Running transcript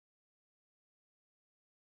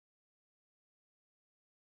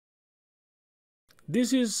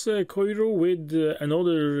This is Koiro with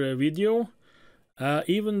another video.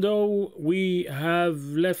 Even though we have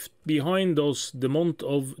left behind us the month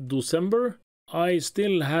of December, I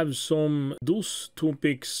still have some DOS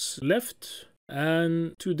topics left.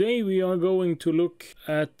 And today we are going to look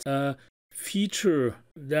at a feature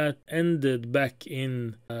that ended back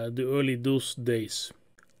in the early DOS days.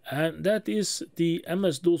 And that is the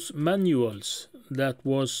MS-DOS manuals that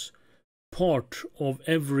was part of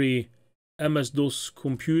every MS-DOS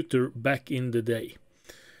computer back in the day.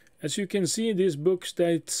 As you can see, this book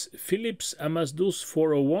states Philips MS-DOS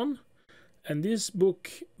 401, and this book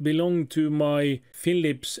belonged to my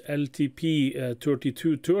Philips LTP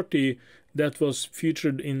 3230 that was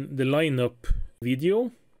featured in the lineup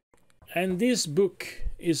video. And this book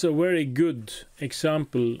is a very good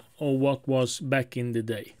example of what was back in the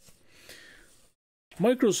day.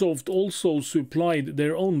 Microsoft also supplied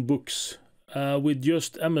their own books with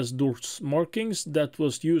just MS-DOS markings that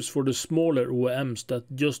was used for the smaller OEMs that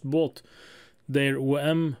just bought their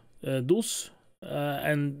OEM DOS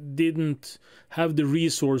and didn't have the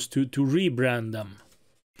resource to rebrand them.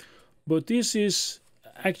 But this is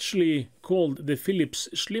actually called the Philips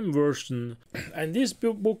Slim version, and this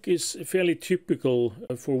book is fairly typical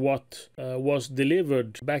for what was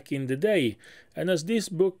delivered back in the day. And as this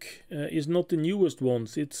book is not the newest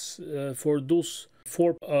ones, it's for DOS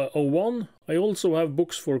 401. I also have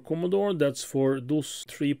books for Commodore, that's for DOS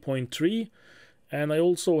 3.3, and I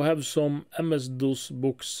also have some MS-DOS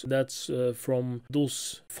books that's from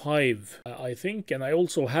DOS 5, I think, and I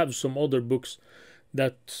also have some other books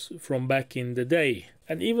that's from back in the day.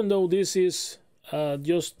 And even though this is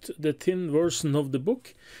just the thin version of the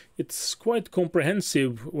book, it's quite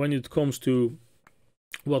comprehensive when it comes to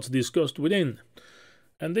what's discussed within.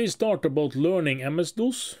 And they start about learning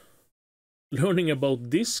MS-DOS, learning about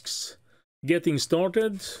disks, getting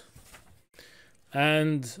started,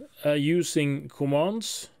 and using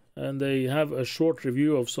commands. And they have a short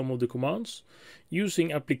review of some of the commands.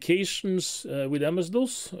 Using applications with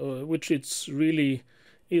MS-DOS, which it's really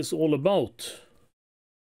is all about.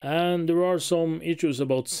 And there are some issues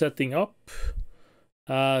about setting up,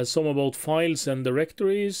 some about files and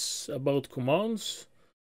directories, about commands,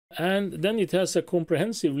 and then it has a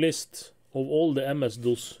comprehensive list of all the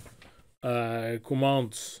MS-DOS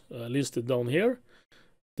commands listed down here.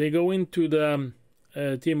 They go into the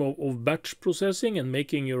theme of batch processing and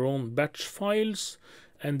making your own batch files,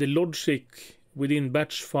 and the logic within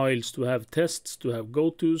batch files to have tests, to have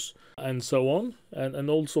go-tos, and so on, and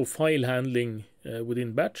also file handling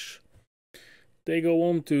within batch. They go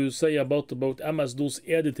on to say about MS-DOS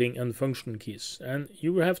editing and function keys. And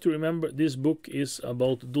you have to remember this book is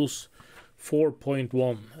about DOS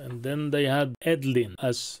 4.1, and then they had Edlin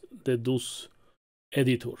as the DOS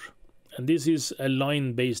editor. And this is a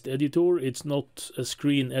line-based editor. It's not a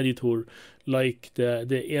screen editor like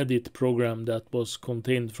the edit program that was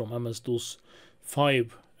contained from MS-DOS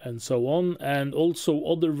 5 and so on. And also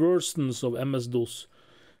other versions of MS-DOS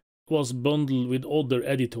was bundled with other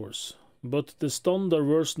editors. But the standard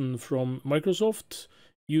version from Microsoft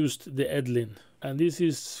used the Edlin. And this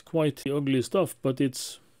is quite ugly stuff, but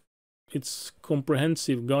its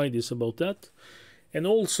comprehensive guide is about that. And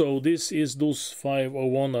also this is DOS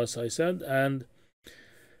 501, as I said, and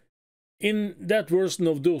in that version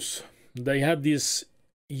of DOS they had this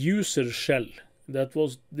user shell that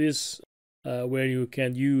was this where you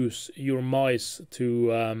can use your mice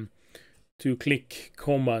to click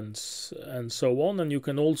commands and so on, and you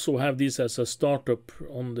can also have this as a startup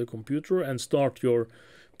on the computer and start your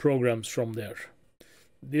programs from there.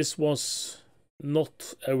 This was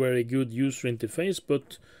not a very good user interface,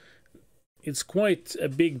 but it's quite a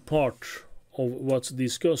big part of what's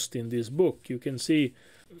discussed in this book. You can see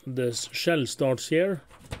the shell starts here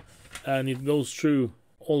and it goes through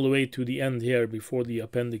all the way to the end here before the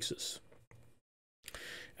appendixes.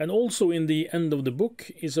 And also in the end of the book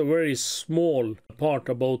is a very small part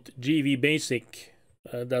about GV Basic.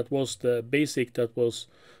 That was the basic that was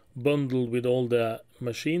bundled with all the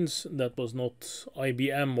machines that was not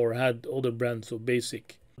IBM or had other brands of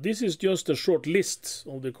basic. This is just a short list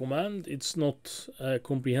of the command. It's not a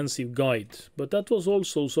comprehensive guide, but that was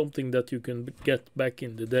also something that you can get back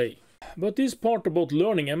in the day. But this part about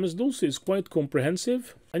learning MS-DOS is quite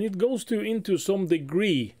comprehensive, and it goes into some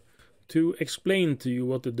degree to explain to you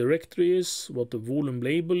what the directory is, what the volume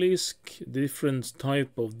label is, different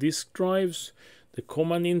type of disk drives, the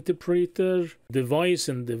command interpreter, device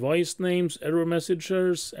and device names, error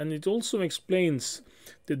messengers, and it also explains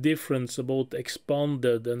the difference about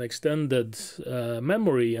expanded and extended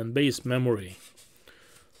memory and base memory.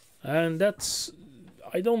 And that's,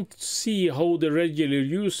 I don't see how the regular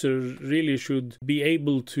user really should be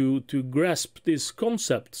able to grasp these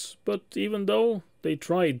concepts, but even though they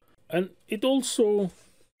tried. And it also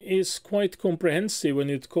is quite comprehensive when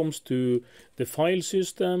it comes to the file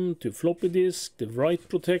system, to floppy disk, the write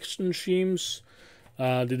protection regimes,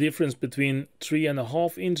 the difference between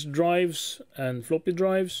 3.5-inch drives and floppy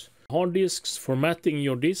drives, hard disks, formatting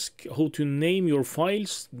your disk, how to name your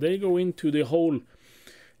files. They go into the whole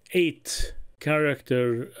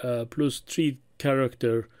 8-character plus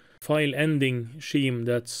 3-character file ending scheme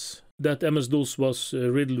that MS-DOS was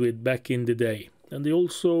riddled with back in the day. And they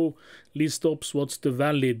also list up what's the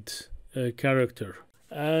valid character.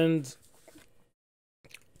 And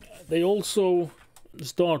they also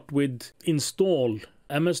start with install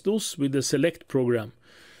MS-DOS with the select program.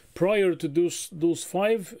 Prior to DOS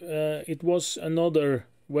 5, it was another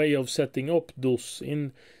way of setting up DOS.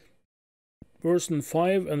 In version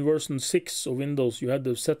 5 and version 6 of Windows, you had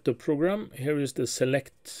the setup program. Here is the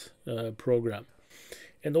select program.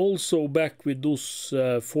 And also back with DOS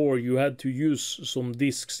 4, you had to use some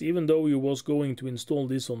disks. Even though you was going to install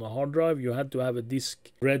this on a hard drive, you had to have a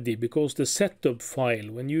disk ready, because the setup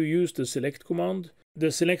file, when you use the select command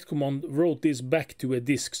wrote this back to a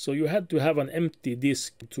disk. So you had to have an empty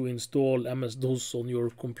disk to install MS-DOS on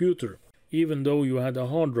your computer, even though you had a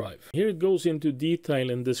hard drive. Here it goes into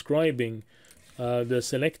detail in describing the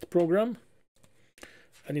select program.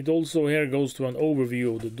 And it also here goes to an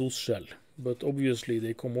overview of the DOS shell. But obviously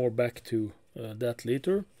they come more back to that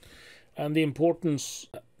later. And the importance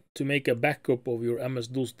to make a backup of your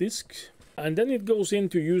MS-DOS disk. And then it goes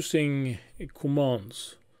into using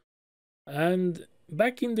commands. And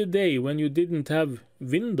back in the day, when you didn't have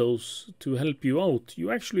Windows to help you out, you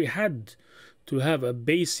actually had to have a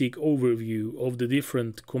basic overview of the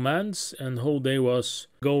different commands and how they was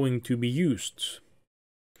going to be used.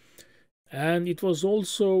 And it was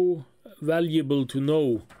also valuable to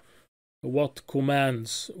know what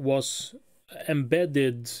commands was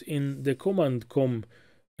embedded in the command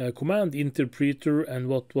interpreter and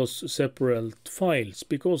what was separate files,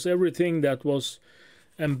 because everything that was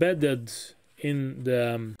embedded in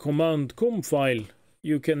the command com file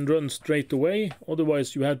you can run straight away.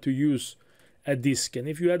 Otherwise you had to use a disk. And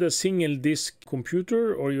if you had a single disk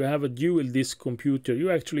computer or you have a dual disk computer,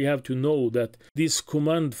 you actually have to know that these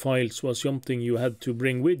command files was something you had to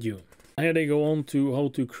bring with you. Here they go on to how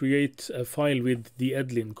to create a file with the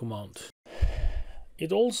edlin command.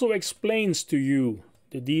 It also explains to you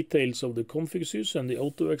the details of the config sys and the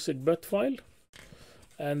autoexec file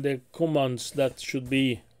and the commands that should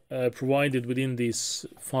be provided within these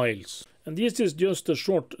files. And this is just a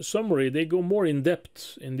short summary. They go more in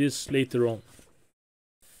depth in this later on.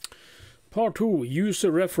 Part 2,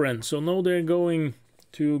 user reference. So now they're going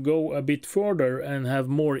to go a bit further and have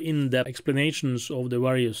more in-depth explanations of the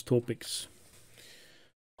various topics.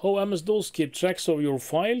 How MS-DOS keeps tracks of your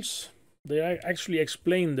files. They actually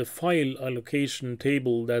explain the file allocation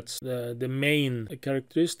table. That's the main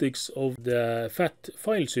characteristics of the FAT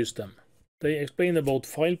file system. They explain about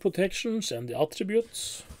file protections and the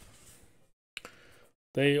attributes.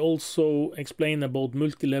 They also explain about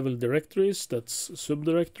multi-level directories, that's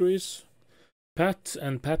subdirectories, path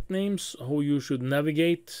and path names, how you should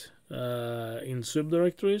navigate in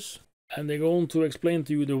subdirectories. And they go on to explain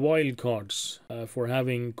to you the wildcards for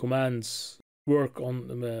having commands work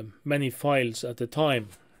on many files at a time.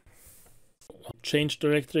 Change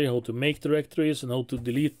directory, how to make directories, and how to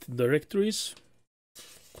delete directories.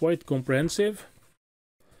 Quite comprehensive.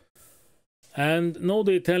 And now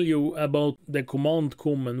they tell you about the command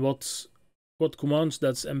com and what commands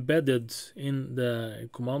that's embedded in the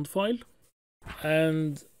command file.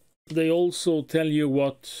 And they also tell you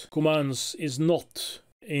what commands is not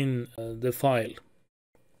in the file.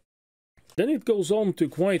 Then it goes on to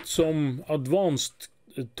quite some advanced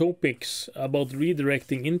topics about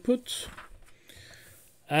redirecting input.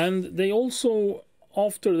 And they also,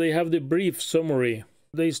 after they have the brief summary,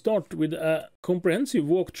 they start with a comprehensive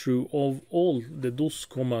walkthrough of all the DOS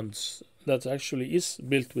commands that actually is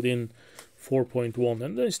built within 4.1.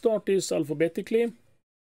 And they start this alphabetically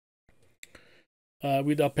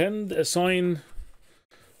with append, assign,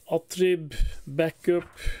 attrib, backup,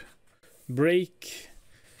 break,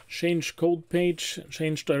 change code page,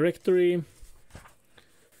 change directory,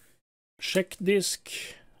 check disk.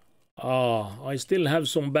 I still have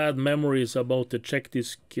some bad memories about the check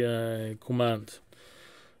disk command.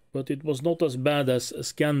 But it was not as bad as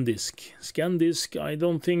scan disk. Scan disk, I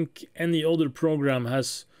don't think any other program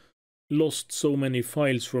has lost so many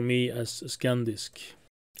files for me as scan disk.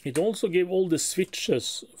 It also gave all the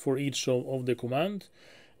switches for each of the command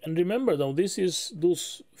And remember though, this is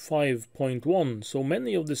DOS 5.1, so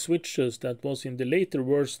many of the switches that was in the later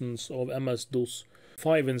versions of MS-DOS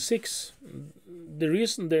 5 and 6, the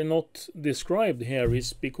reason they're not described here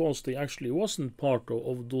is because they actually wasn't part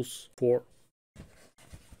of DOS 4.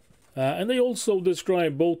 And they also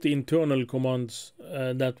describe both the internal commands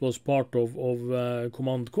that was part of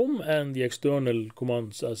command com and the external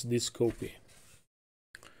commands as this copy.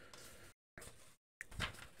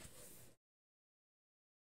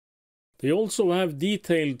 They also have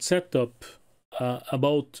detailed setup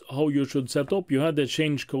about how you should set up. You had the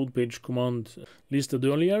change code page command listed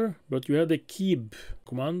earlier, but you had the keep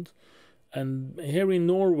command. And here in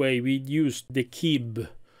Norway, we used the keep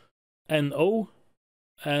NO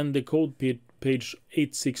and the code page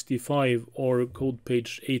 865 or code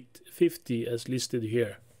page 850 as listed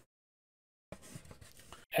here.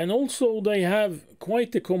 And also they have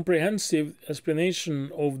quite a comprehensive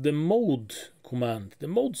explanation of the mode command. The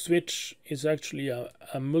mode switch is actually a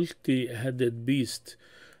multi-headed beast,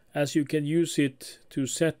 as you can use it to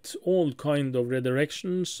set all kind of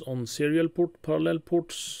redirections on serial port, parallel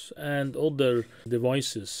ports and other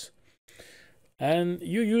devices. And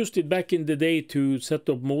you used it back in the day to set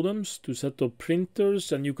up modems, to set up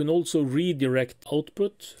printers, and you can also redirect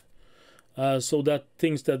output so that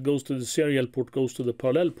things that goes to the serial port goes to the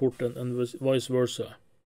parallel port and vice versa.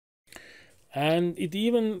 And it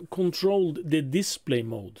even controlled the display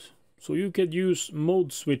mode. So you could use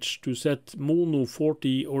mode switch to set mono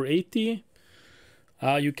 40 or 80.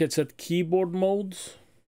 You can set keyboard mode,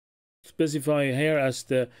 specify here as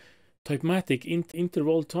the typematic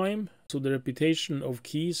interval time, so the repetition of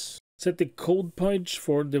keys. Set the code page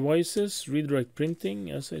for devices, redirect printing,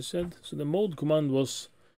 as I said. So the mode command was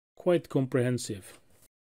quite comprehensive.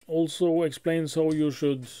 Also explains how you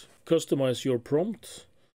should customize your prompt.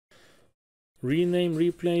 Rename,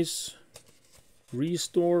 replace,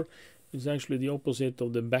 restore is actually the opposite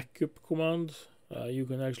of the backup command. You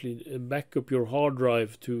can actually back up your hard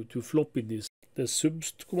drive to floppy disk. The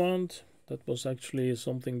subst command, that was actually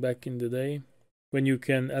something back in the day, when you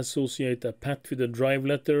can associate a path with a drive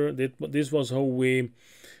letter. This was how we,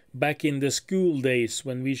 back in the school days,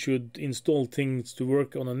 when we should install things to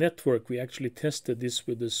work on a network, we actually tested this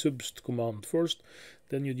with the subst command first.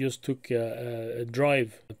 Then you just took a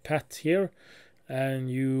drive path here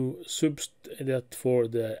and you subst that for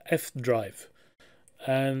the F drive.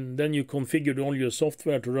 And then you configured all your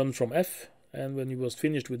software to run from F. And when you was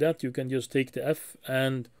finished with that, you can just take the F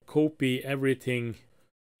and copy everything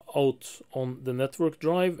out on the network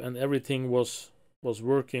drive, and everything was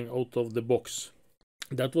working out of the box.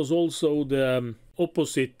 That was also the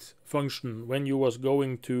opposite function when you was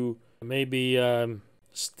going to maybe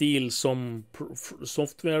steal some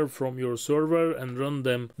software from your server and run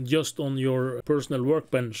them just on your personal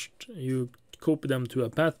workbench. You copy them to a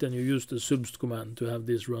path and you use the subst command to have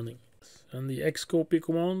this running. And the xcopy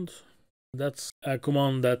command, that's a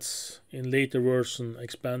command that's in later version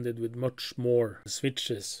expanded with much more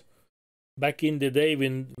switches. Back in the day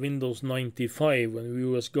when Windows 95, when we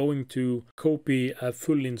was going to copy a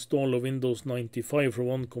full install of Windows 95 from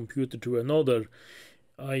one computer to another,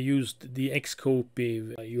 I used the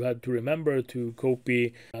xcopy. You had to remember to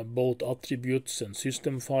copy both attributes and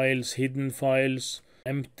system files, hidden files,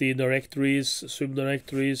 empty directories,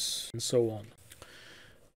 subdirectories, and so on.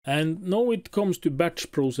 And now it comes to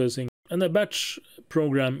batch processing. And a batch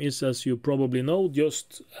program is, as you probably know,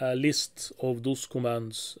 just a list of DOS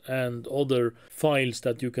commands and other files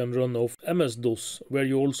that you can run off MS-DOS, where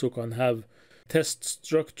you also can have test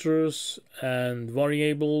structures and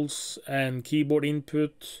variables and keyboard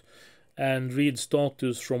input and read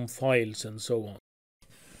status from files and so on.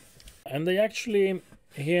 And they actually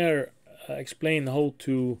here explain how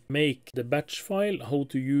to make the batch file, how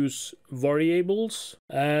to use variables,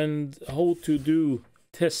 and how to do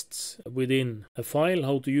tests within a file,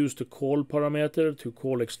 how to use the call parameter to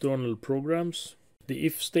call external programs, the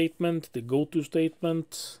if statement, the goto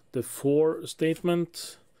statement, the for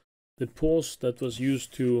statement, the pause that was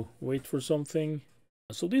used to wait for something.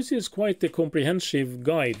 So this is quite a comprehensive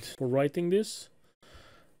guide for writing this.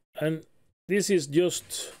 And this is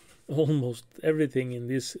just almost everything in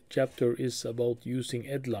this chapter is about using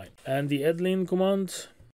edline. And the edline command,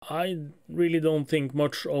 I really don't think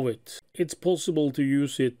much of it. It's possible to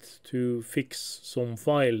use it to fix some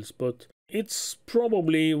files, but it's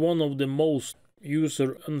probably one of the most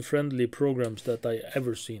user-unfriendly programs that I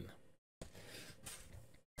ever seen.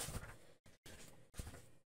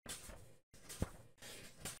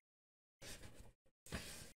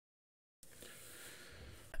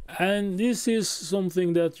 And this is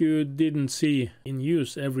something that you didn't see in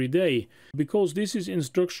use every day, because this is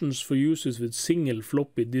instructions for users with single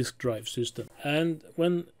floppy disk drive system. And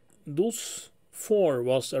when DOS 4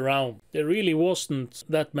 was around, there really wasn't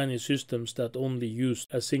that many systems that only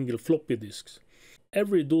used a single floppy disks.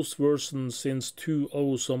 Every DOS version since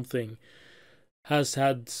 2.0 something has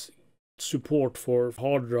had support for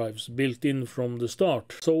hard drives built in from the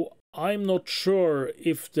start. So I'm not sure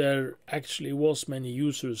if there actually was many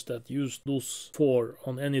users that used DOS 4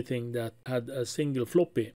 on anything that had a single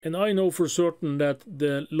floppy. And I know for certain that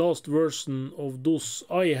the last version of DOS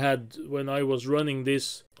I had when I was running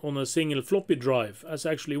this on a single floppy drive, as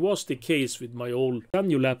actually was the case with my old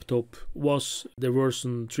Sanyo laptop, was the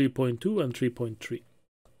version 3.2 and 3.3.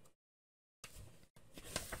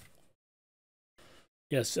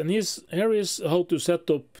 Yes, and here is how to set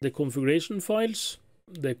up the configuration files,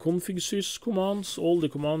 the configsys commands, all the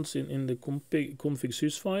commands in the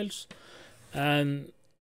configsys files, and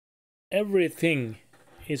everything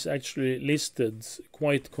is actually listed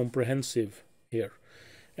quite comprehensive here.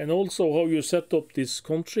 And also how you set up this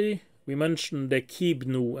country. We mentioned the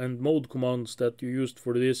keybnu and mode commands that you used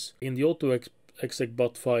for this in the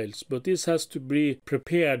autoexec.bat files, but this has to be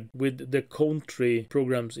prepared with the country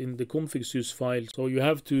programs in the configsys file. So you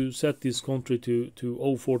have to set this country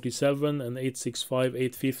to 047 and 865,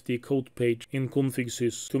 850 code page in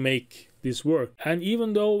configsys to make this work. And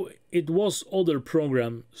even though it was other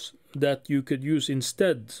programs that you could use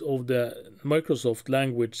instead of the Microsoft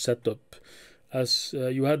language setup, as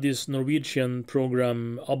you had this Norwegian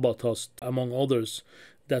program Abatast, among others,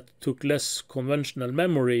 that took less conventional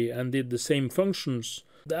memory and did the same functions.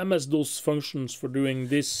 The MS-DOS functions for doing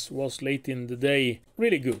this was late in the day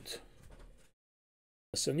really good.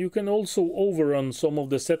 Yes, and you can also overrun some of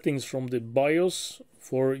the settings from the BIOS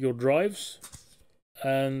for your drives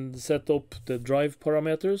and set up the drive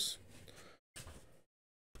parameters.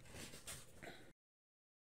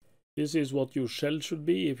 This is what your shell should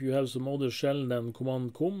be. If you have some other shell than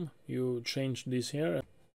command com, you change this here.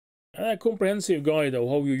 A comprehensive guide of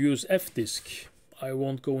how you use fdisk. I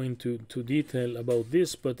won't go into detail about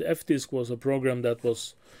this, but fdisk was a program that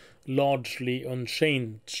was largely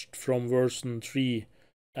unchanged from version 3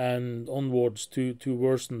 and onwards to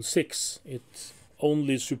version 6. It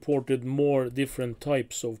only supported more different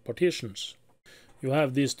types of partitions. You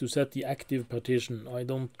have this to set the active partition. I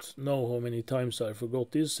don't know how many times I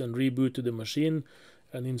forgot this and rebooted the machine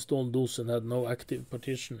and installed DOS and had no active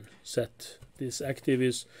partition set. This active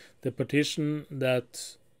is the partition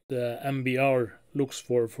that the MBR looks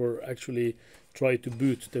for actually try to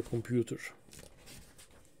boot the computer.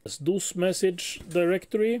 DOS message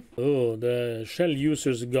directory. Oh, the shell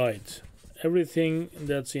users guide. Everything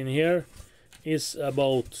that's in here is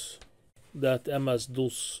about that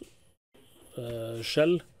MS-DOS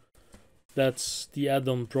shell. That's the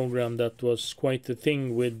add-on program that was quite a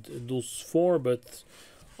thing with DOS 4, but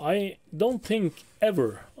I don't think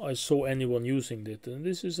ever I saw anyone using it, and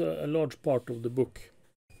this is a large part of the book.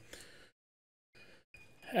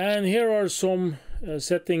 And here are some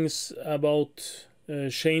settings about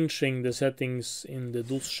changing the settings in the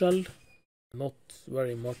DOS shell. Not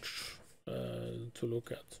very much to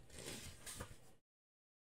look at.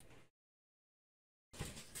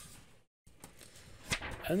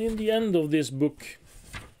 And in the end of this book,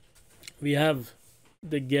 we have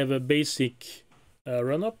the Geve Basic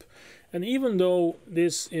run-up. And even though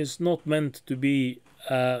this is not meant to be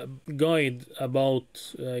a guide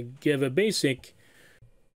about Geve Basic,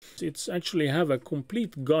 it's actually have a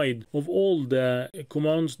complete guide of all the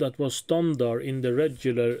commands that was standard in the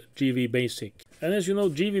regular GV Basic. And as you know,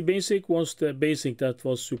 GV Basic was the basic that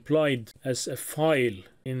was supplied as a file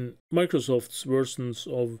in Microsoft's versions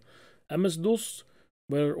of MS-DOS,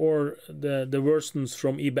 or the versions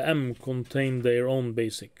from IBM contain their own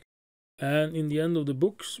basic. And in the end of the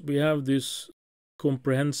books, we have this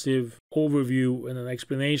comprehensive overview and an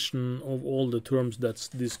explanation of all the terms that's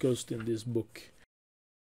discussed in this book.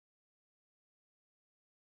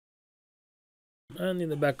 And in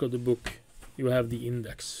the back of the book, you have the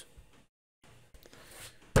index.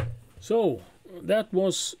 So, that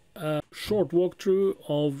was a short walkthrough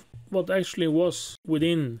of what actually was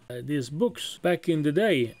within these books back in the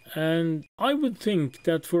day. And I would think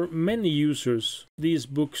that for many users, these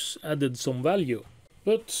books added some value.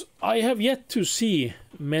 But I have yet to see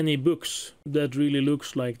many books that really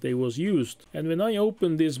looks like they was used. And when I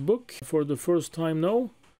opened this book for the first time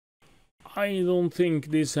now, I don't think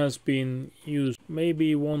this has been used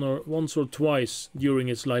maybe once or twice during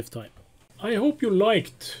its lifetime. I hope you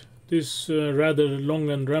liked this rather long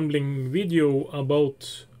and rambling video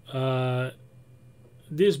about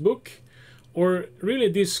this book. or really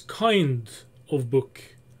this kind of book,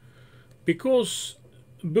 because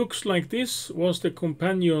books like this was the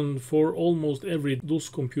companion for almost every DOS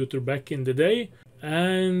computer back in the day.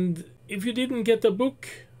 And if you didn't get a book,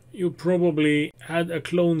 you probably had a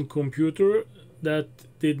clone computer that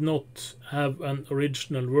did not have an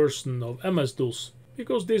original version of MS-DOS,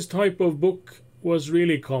 because this type of book was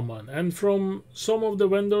really common. And from some of the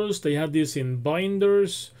vendors, they had this in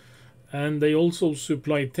binders, and they also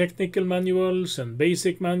supplied technical manuals and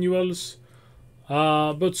basic manuals.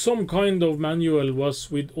 But some kind of manual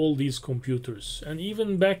was with all these computers. And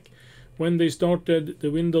even back when they started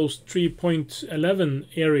the Windows 3.11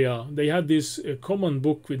 area, they had this common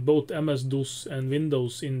book with both MS-DOS and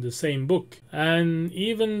Windows in the same book. And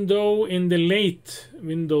even though in the late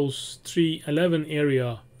Windows 3.11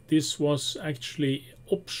 area, this was actually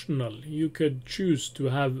optional. You could choose to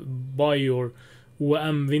buy your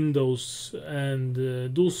OEM Windows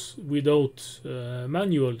and DOS without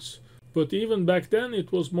manuals. But even back then,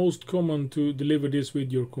 it was most common to deliver this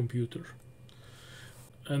with your computer.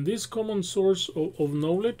 And this common source of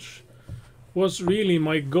knowledge was really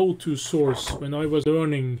my go-to source when I was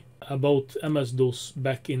learning about MS-DOS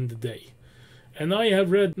back in the day. And I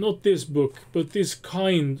have read not this book, but this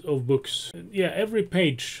kind of books. Yeah, every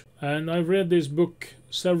page. And I've read this book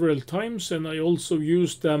several times, and I also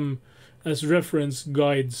used them as reference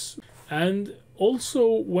guides. And also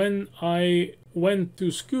when I went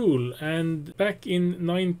to school, and back in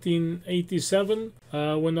 1987,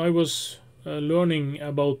 when I was learning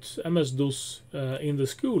about MS-DOS in the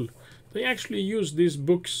school, they actually used these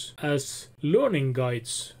books as learning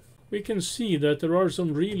guides. We can see that there are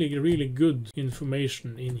some really good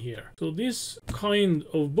information in here. So this kind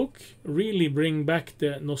of book really bring back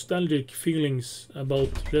the nostalgic feelings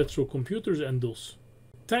about retro computers and DOS.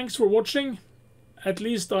 Thanks for watching. At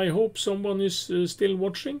least I hope someone is still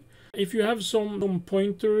watching. If you have some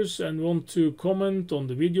pointers and want to comment on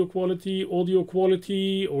the video quality, audio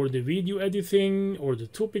quality, or the video editing, or the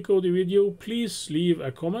topic of the video, please leave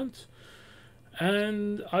a comment.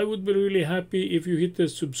 And I would be really happy if you hit the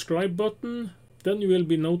subscribe button. Then you will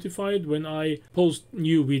be notified when I post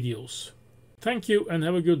new videos. Thank you and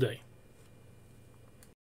have a good day.